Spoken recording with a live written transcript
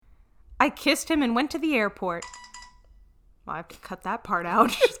I kissed him and went to the airport. Well, I have to cut that part out.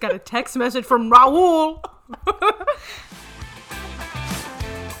 She's got a text message from Raul.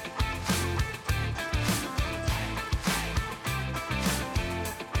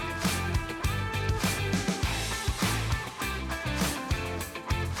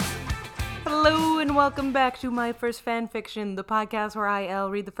 Hello and welcome back to My First Fan Fiction, the podcast where I, Elle,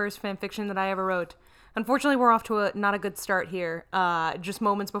 read the first fan fiction that I ever wrote. Unfortunately, we're off to not a good start here. Just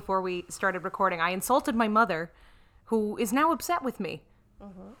moments before we started recording, I insulted my mother, who is now upset with me.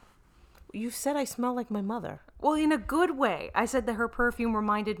 Mm-hmm. You said I smell like my mother. Well, in a good way. I said that her perfume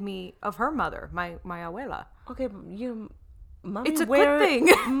reminded me of her mother, my abuela. Okay, Mommy it's a good thing.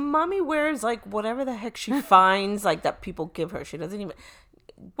 Mommy wears, like, whatever the heck she finds, like, that people give her. She doesn't even...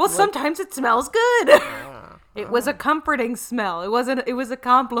 Well, sometimes it smells good. It was a comforting smell. It was a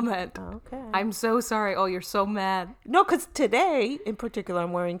compliment. Okay. I'm so sorry. Oh, you're so mad. No, because today, in particular,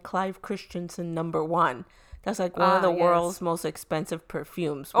 I'm wearing Clive Christensen #1. That's like one of the world's most expensive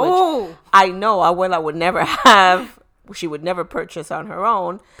perfumes. Which I know Abuela would never have. She would never purchase on her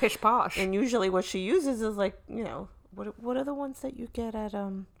own. Pish posh. And usually what she uses is like, you know, what are the ones that you get at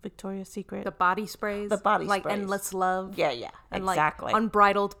Victoria's Secret? The body sprays. The body like sprays. Endless Love. Yeah, and exactly. Like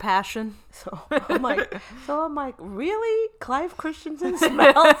Unbridled Passion. So I'm like, really? Clive Christensen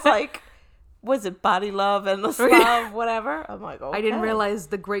smells like, was it Body Love, Endless Love, whatever? I'm like, okay. I didn't realize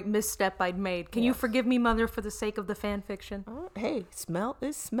the great misstep I'd made. Can you forgive me, Mother, for the sake of the fan fiction? Hey, smell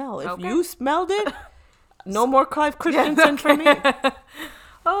is smell. If Okay. you smelled it, no more Clive Christensen for me.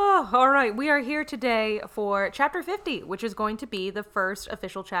 Oh, all right. We are here today for Chapter 50, which is going to be the first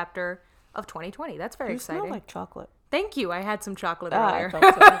official chapter of 2020. That's very exciting. You smell like chocolate. Thank you. I had some chocolate earlier. I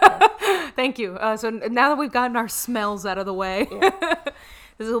thought so. Okay. Thank you. So now that we've gotten our smells out of the way,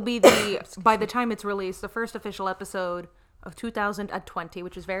 this will be by the time it's released, the first official episode of 2020,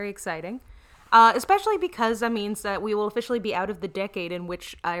 which is very exciting. Especially because that means that we will officially be out of the decade in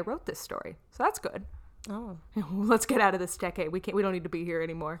which I wrote this story. So that's good. Oh, let's get out of this decade. We don't need to be here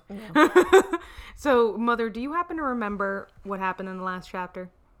anymore. Yeah. So, Mother, do you happen to remember what happened in the last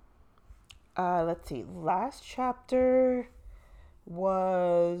chapter? Let's see. Last chapter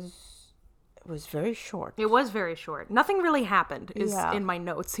was very short. It was very short. Nothing really happened is in my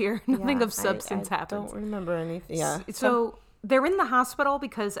notes here. Nothing of substance happened. I don't remember anything. Yeah. So they're in the hospital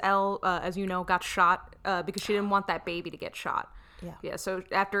because Elle, as you know, got shot because she didn't want that baby to get shot. Yeah, so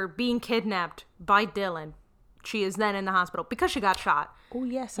after being kidnapped by Dylan, she is then in the hospital because she got shot. Oh,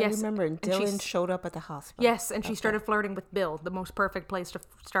 yes, I remember. And Dylan showed up at the hospital. Yes, and she started flirting with Bill, the most perfect place to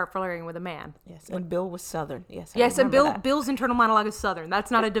start flirting with a man. Yes, and Bill was Southern. Yes, and Bill's internal monologue is Southern. That's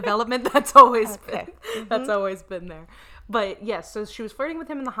not a development. That's always that's always been there. But yes, so she was flirting with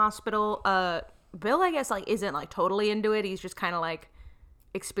him in the hospital. Bill, I guess, like isn't like totally into it. He's just kind of like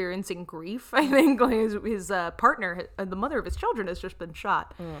experiencing grief. I think like his partner, the mother of his children, has just been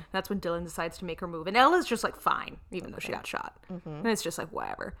shot. That's when Dylan decides to make her move, and Ella's just like fine, even though she got shot. And it's just like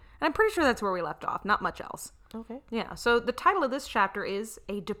whatever. And I'm pretty sure that's where we left off. Not much else. Okay. Yeah. So the title of this chapter is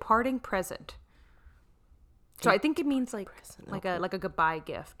A Departing Present. So I think it means like a goodbye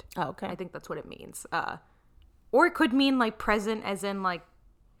gift. Oh, okay. I think that's what it means. Or it could mean like present, as in like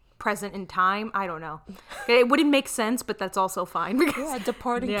present in time. I don't know. It wouldn't make sense, but that's also fine. Because,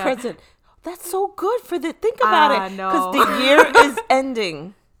 departing present. That's so good for the... Think about it. Because the year is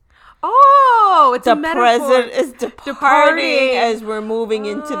ending. Oh, it's the a metaphor. The present is departing as we're moving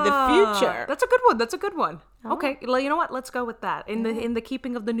into the future. That's a good one. Oh. Okay, well, you know what? Let's go with that. In the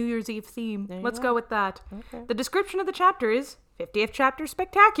keeping of the New Year's Eve theme, let's go with that. Okay. The description of the chapter is 50th chapter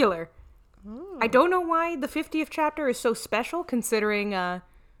spectacular. I don't know why the 50th chapter is so special, considering...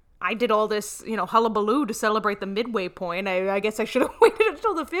 I did all this, hullabaloo to celebrate the midway point. I guess I should have waited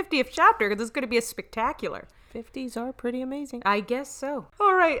until the 50th chapter because it's going to be a spectacular. 50s are pretty amazing. I guess so.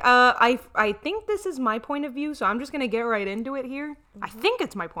 All right. I think this is my point of view, so I'm just going to get right into it here. I think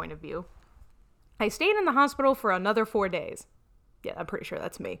it's my point of view. I stayed in the hospital for another 4 days. Yeah, I'm pretty sure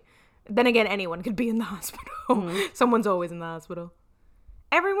that's me. Then again, anyone could be in the hospital. Someone's always in the hospital.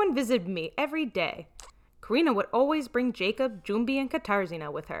 Everyone visited me every day. Karina would always bring Jacob, Jumbi, and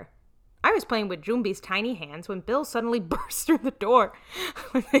Katarzina with her. I was playing with Jumbi's tiny hands when Bill suddenly burst through the door.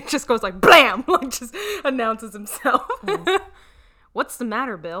 It just goes like blam, like just announces himself. What's the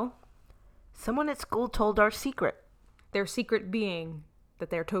matter, Bill? Someone at school told our secret. Their secret being that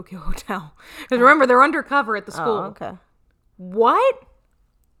they're Tokyo Hotel. Because remember, they're undercover at the school. Oh, okay. What?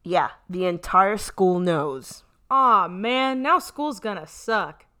 Yeah, the entire school knows. Aw, man, now school's gonna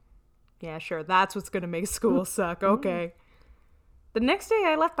suck. Yeah, sure, that's what's gonna make school suck. Okay. The next day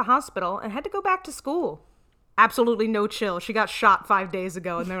I left the hospital and had to go back to school. Absolutely no chill. She got shot 5 days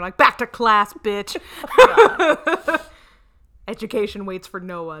ago, and they're like, back to class, bitch. Education waits for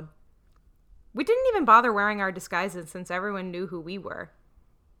no one. We didn't even bother wearing our disguises since everyone knew who we were.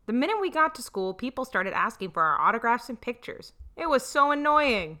 The minute we got to school, people started asking for our autographs and pictures. It was so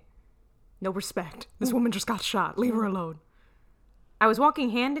annoying. No respect. This woman just got shot. Leave her alone. I was walking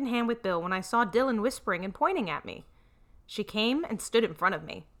hand in hand with Bill when I saw Dylan whispering and pointing at me. She came and stood in front of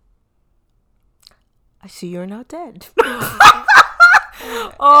me. I see you're not dead.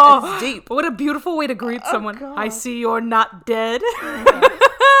 Oh, it's deep. What a beautiful way to greet someone. God. I see you're not dead.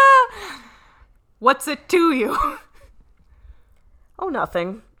 What's it to you? Oh,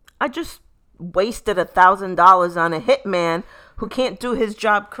 nothing. I just wasted $1,000 on a hitman who can't do his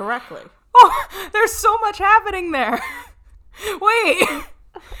job correctly. Oh, there's so much happening there. Wait.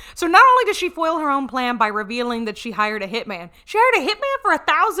 So not only did she foil her own plan by revealing that she hired a hitman, she hired a hitman for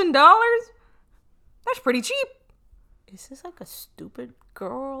 $1,000? That's pretty cheap. Is this like a stupid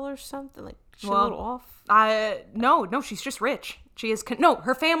girl or something? Like, she's a little off? No, she's just rich. She is,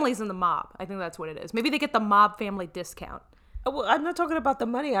 her family's in the mob. I think that's what it is. Maybe they get the mob family discount. Well, I'm not talking about the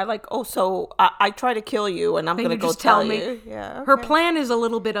money. So I try to kill you and I'm going to go tell you. Yeah, okay. Her plan is a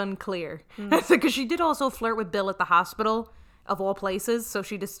little bit unclear. Because she did also flirt with Bill at the hospital, of all places. So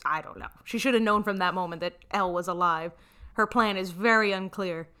she just, I don't know. She should have known from that moment that Elle was alive. Her plan is very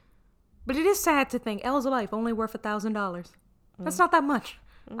unclear. But it is sad to think Elle's alive, only worth $1,000. That's not that much.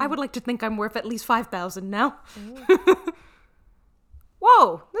 I would like to think I'm worth at least $5,000 now.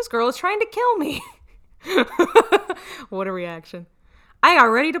 Whoa, this girl is trying to kill me. What a reaction. I got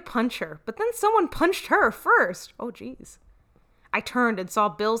ready to punch her, but then someone punched her first. Oh, jeez. I turned and saw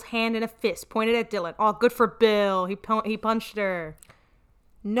Bill's hand in a fist pointed at Dylan. Oh, good for Bill. He punched her.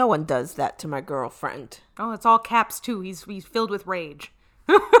 No one does that to my girlfriend. Oh, it's all caps, too. He's filled with rage.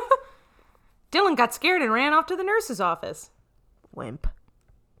 Dylan got scared and ran off to the nurse's office. Wimp.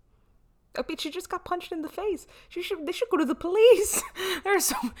 I mean, she just got punched in the face. They should go to the police.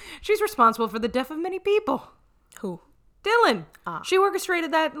 She's responsible for the death of many people. Who? Dylan. She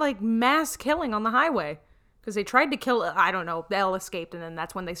orchestrated that, mass killing on the highway. Because they tried to kill, I don't know, Elle escaped, and then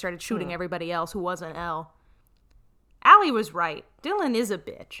that's when they started shooting everybody else who wasn't Elle. Allie was right. Dylan is a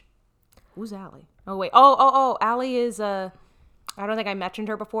bitch. Who's Allie? Oh, wait. Oh, Allie is, I don't think I mentioned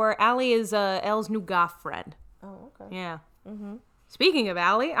her before. Allie is Elle's new goth friend. Oh, okay. Yeah. Mm-hmm. Speaking of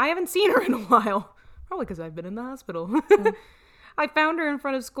Allie, I haven't seen her in a while. Probably because I've been in the hospital. I found her in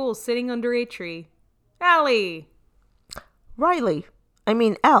front of school, sitting under a tree. Allie! Riley.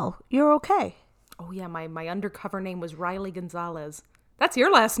 Elle, you're okay. Oh, yeah, my undercover name was Riley Gonzalez. That's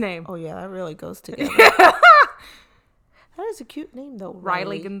your last name. Oh, yeah, that really goes together. That is a cute name, though.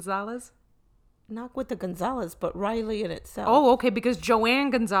 Riley Gonzalez? Not with the Gonzalez, but Riley in itself. Oh, okay, because Joanne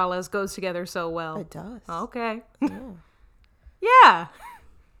Gonzalez goes together so well. It does. Okay. Yeah. Yeah.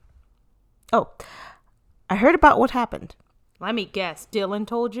 Oh, I heard about what happened. Let me guess. Dylan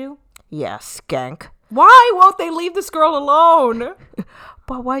told you? Yeah, skank. Why won't they leave this girl alone?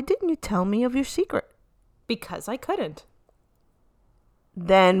 But why didn't you tell me of your secret? Because I couldn't.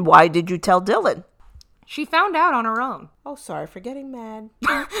 Then why did you tell Dylan? She found out on her own. Oh, sorry for getting mad.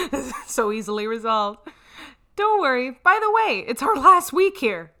 So easily resolved. Don't worry. By the way, it's our last week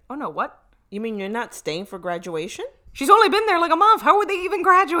here. Oh, no, what? You mean you're not staying for graduation? She's only been there like a month. How would they even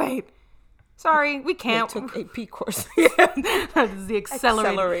graduate? Sorry, we can't. They took AP courses. Yeah, that is the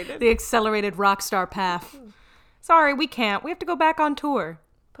accelerated rock star path. Sorry, we can't. We have to go back on tour.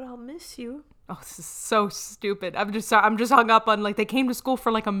 But I'll miss you. Oh, this is so stupid. I'm just hung up on, they came to school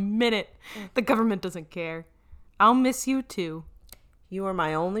for a minute. The government doesn't care. I'll miss you too. You are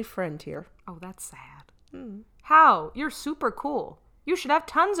my only friend here. Oh, that's sad. How? You're super cool. You should have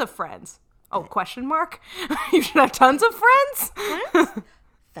tons of friends. Oh, question mark? You should have tons of friends?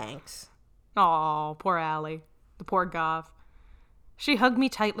 Thanks. Oh, poor Allie. The poor goth. She hugged me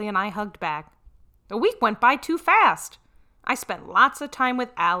tightly and I hugged back. A week went by too fast. I spent lots of time with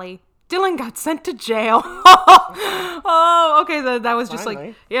Allie. Dylan got sent to jail. Oh, okay. That was just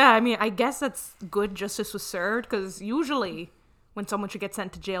Finally. I guess that's good justice was served, because usually when someone should get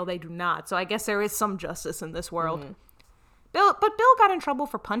sent to jail, they do not. So I guess there is some justice in this world. Bill got in trouble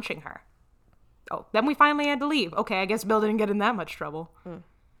for punching her. Oh, then we finally had to leave. Okay, I guess Bill didn't get in that much trouble.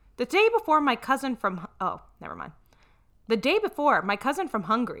 The day before, my cousin from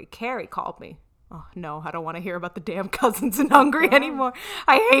Hungary, Carrie, called me. Oh, no, I don't want to hear about the damn cousins in Hungary anymore.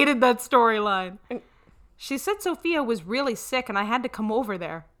 I hated that storyline. She said Sophia was really sick and I had to come over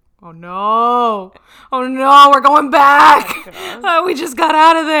there. Oh, no, we're going back. We just got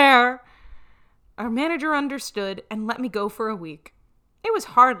out of there. Our manager understood and let me go for a week. It was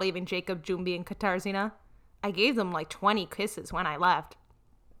hard leaving Jacob, Jumbi, and Katarzyna. I gave them like 20 kisses when I left.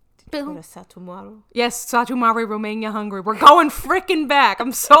 Bill. Go to Satu Yes, Satu Mare, Romania, Hungary. We're going frickin' back.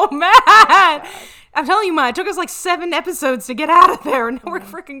 I'm so mad. I'm telling you, Ma, it took us like 7 episodes to get out of there, and now we're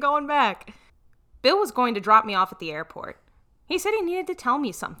frickin' going back. Bill was going to drop me off at the airport. He said he needed to tell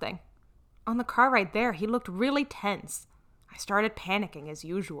me something. On the car ride there, he looked really tense. I started panicking as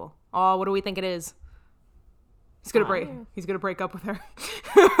usual. Oh, what do we think it is? He's gonna break up with her.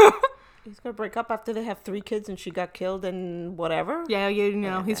 He's gonna break up after they have 3 kids and she got killed and whatever. Yeah,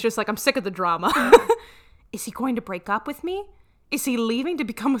 he's just like, I'm sick of the drama. Is he going to break up with me? Is he leaving to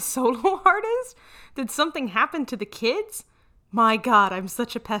become a solo artist? Did something happen to the kids? My God, I'm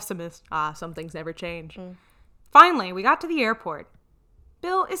such a pessimist. Some things never change. Finally, we got to the airport.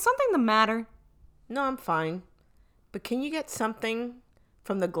 Bill, is something the matter? No, I'm fine. But can you get something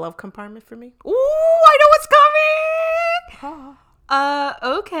from the glove compartment for me? Ooh, I know what's coming!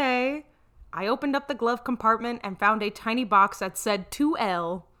 Okay. I opened up the glove compartment and found a tiny box that said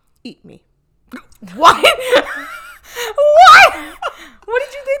 2L. Eat me. What? What? What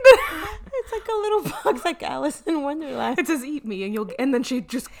did you think that? It's like a little box like Alice in Wonderland. It says eat me and then she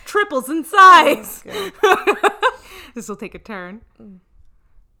just triples in size. Oh, this will take a turn.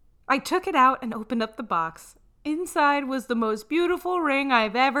 I took it out and opened up the box. Inside was the most beautiful ring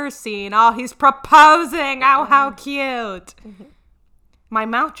I've ever seen. Oh, he's proposing. Oh, how cute. My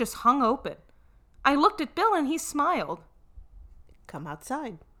mouth just hung open. I looked at Bill and he smiled. Come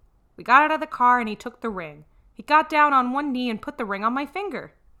outside. We got out of the car and he took the ring. He got down on one knee and put the ring on my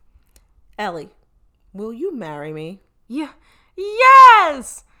finger. Ellie, will you marry me? Yeah.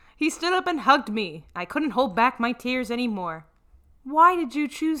 Yes! He stood up and hugged me. I couldn't hold back my tears anymore. Why did you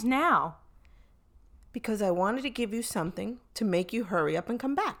choose now? Because I wanted to give you something to make you hurry up and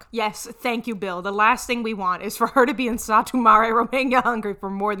come back. Yes, thank you, Bill. The last thing we want is for her to be in Satu Mare, Romania, Hungary for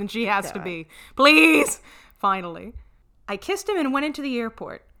more than she has to be. Please! Finally. I kissed him and went into the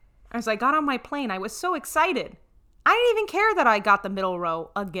airport. As I got on my plane, I was so excited. I didn't even care that I got the middle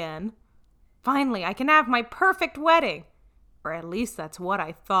row again. Finally, I can have my perfect wedding. Or at least that's what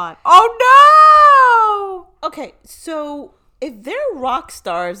I thought. Oh, no! Okay, so if they're rock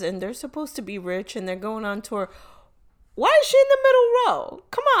stars and they're supposed to be rich and they're going on tour, why is she in the middle row?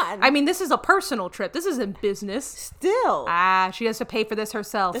 Come on. I mean, this is a personal trip. This isn't business. Still. She has to pay for this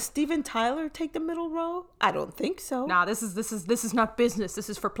herself. Does Steven Tyler take the middle row? I don't think so. Nah, this is not business. This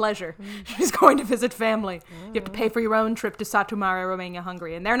is for pleasure. She's going to visit family. You have to pay for your own trip to Satu Mare, Romania,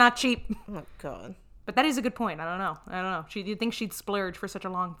 Hungary, and they're not cheap. Oh, God. But that is a good point. I don't know. You'd think she'd splurge for such a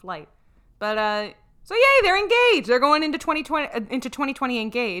long flight. But, so yay, they're engaged. They're going into 2020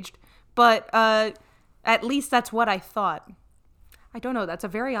 engaged. But, at least that's what I thought. I don't know. That's a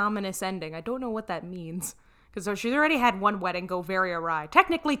very ominous ending. I don't know what that means. Because she's already had one wedding go very awry.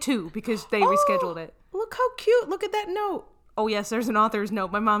 Technically 2, because they rescheduled it. Look how cute. Look at that note. Oh, yes, there's an author's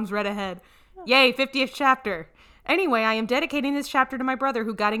note. My mom's read ahead. Yay, 50th chapter. Anyway, I am dedicating this chapter to my brother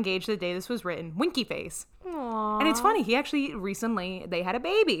who got engaged the day this was written. Winky face. Aww. And it's funny, he actually recently, they had a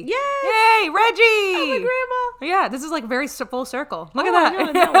baby. Yes! Yay, Reggie! Oh, my grandma. Yeah, this is like very full circle. Look at that. I know,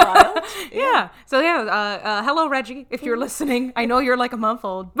 isn't that wild? Yeah. So yeah, hello, Reggie, if you're listening. I know you're like a month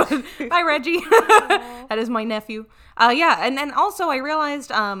old, but bye, Reggie. That is my nephew. Yeah, and then also I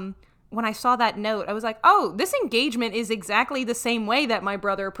realized, when I saw that note, I was like, oh, this engagement is exactly the same way that my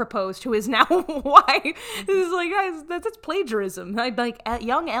brother proposed to his now wife. This is like, guys, that's plagiarism.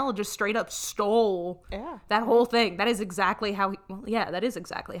 Young Elle just straight up stole that whole thing. That is exactly how that is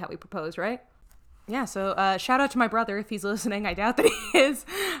exactly how he proposed, right? Yeah, so shout out to my brother if he's listening. I doubt that he is.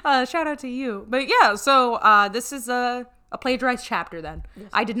 Shout out to you. But yeah, so this is a plagiarized chapter then. Yes.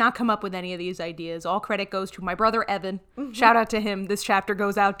 I did not come up with any of these ideas. All credit goes to my brother Evan. Mm-hmm. Shout out to him. This chapter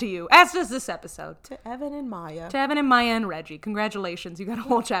goes out to you, as does this episode. To Evan and Maya. To Evan and Maya and Reggie. Congratulations. You got a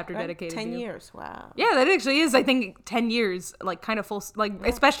whole chapter dedicated 10 to you. 10 years. Wow. Yeah, that actually is, I think, 10 years, like kind of full, like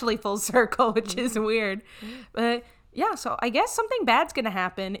especially full circle, which is weird. But yeah, so I guess something bad's going to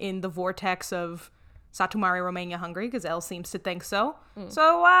happen in the vortex of Satu Mare, Romania, Hungary, because Elle seems to think so.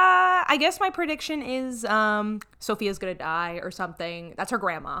 So I guess my prediction is Sophia's gonna die or something. That's her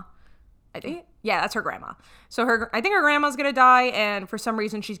grandma. I think. Yeah, that's her grandma. So I think her grandma's gonna die, and for some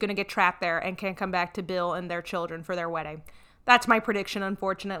reason she's gonna get trapped there and can't come back to Bill and their children for their wedding. That's my prediction,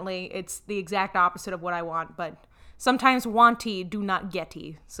 unfortunately. It's the exact opposite of what I want, but sometimes wanty do not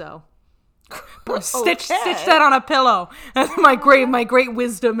getty, so... Stitch that on a pillow. That's my great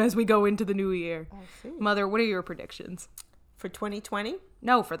wisdom as we go into the new year. I see. Mother, what are your predictions? For 2020?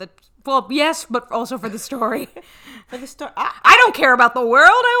 No, yes, but also for the story. For the story. I don't care about the world.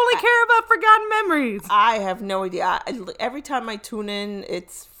 I only care about forgotten memories. I have no idea. Every time I tune in,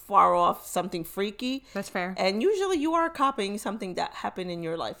 it's far off something freaky. That's fair. And usually you are copying something that happened in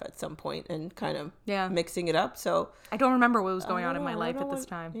your life at some point and kind of mixing it up. So I don't remember what was going on in my life at this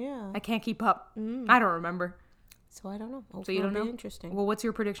time. Yeah. I can't keep up. I don't remember. So I don't know. Hopefully so you don't know? Interesting. Well, what's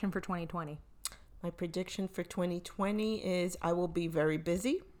your prediction for 2020? My prediction for 2020 is I will be very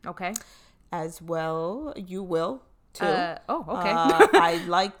busy. Okay. As well, you will too. Okay. I'd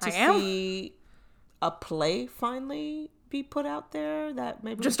like to see a play finally be put out there that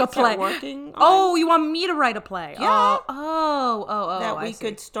maybe just we a play working on. Oh, you want me to write a play? Yeah. That we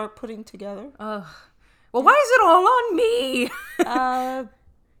could start putting together. Well, why is it all on me?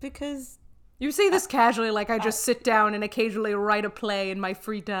 Because you say this casually, like I just sit down and occasionally write a play in my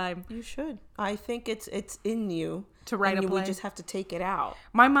free time. You should. I think it's in you to write a play. We just have to take it out.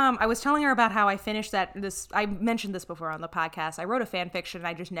 My mom, I was telling her about how I finished I mentioned this before on the podcast. I wrote a fan fiction and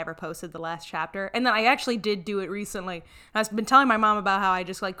I just never posted the last chapter. And then I actually did do it recently. I've been telling my mom about how I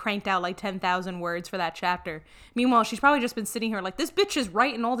just like cranked out like 10,000 words for that chapter. Meanwhile, she's probably just been sitting here like, this bitch is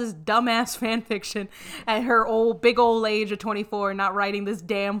writing all this dumbass fan fiction at her big old age of 24, not writing this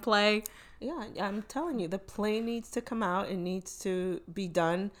damn play. Yeah, I'm telling you, the play needs to come out. It needs to be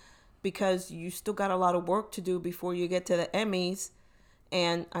done because you still got a lot of work to do before you get to the Emmys.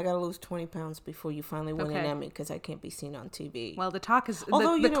 And I got to lose 20 pounds before you finally win an Emmy because I can't be seen on TV. Well, the talk is...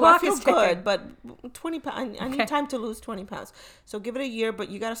 Although, the I feel good, but 20 pounds, I need time to lose 20 pounds. So give it a year, but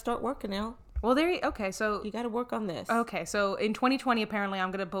you got to start working now. Well, so... You got to work on this. Okay, so in 2020, apparently,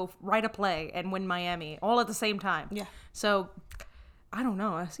 I'm going to both write a play and win my Emmy all at the same time. Yeah. So... I don't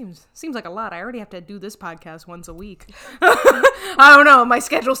know. It seems like a lot. I already have to do this podcast once a week. I don't know. My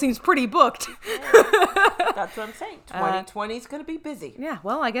schedule seems pretty booked. That's what I'm saying. 2020 is going to be busy. Yeah,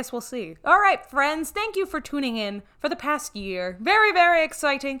 well, I guess we'll see. All right, friends. Thank you for tuning in for the past year. Very, very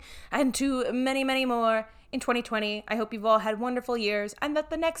exciting. And to many, many more in 2020. I hope you've all had wonderful years and that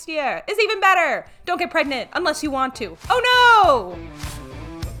the next year is even better. Don't get pregnant unless you want to. Oh, no!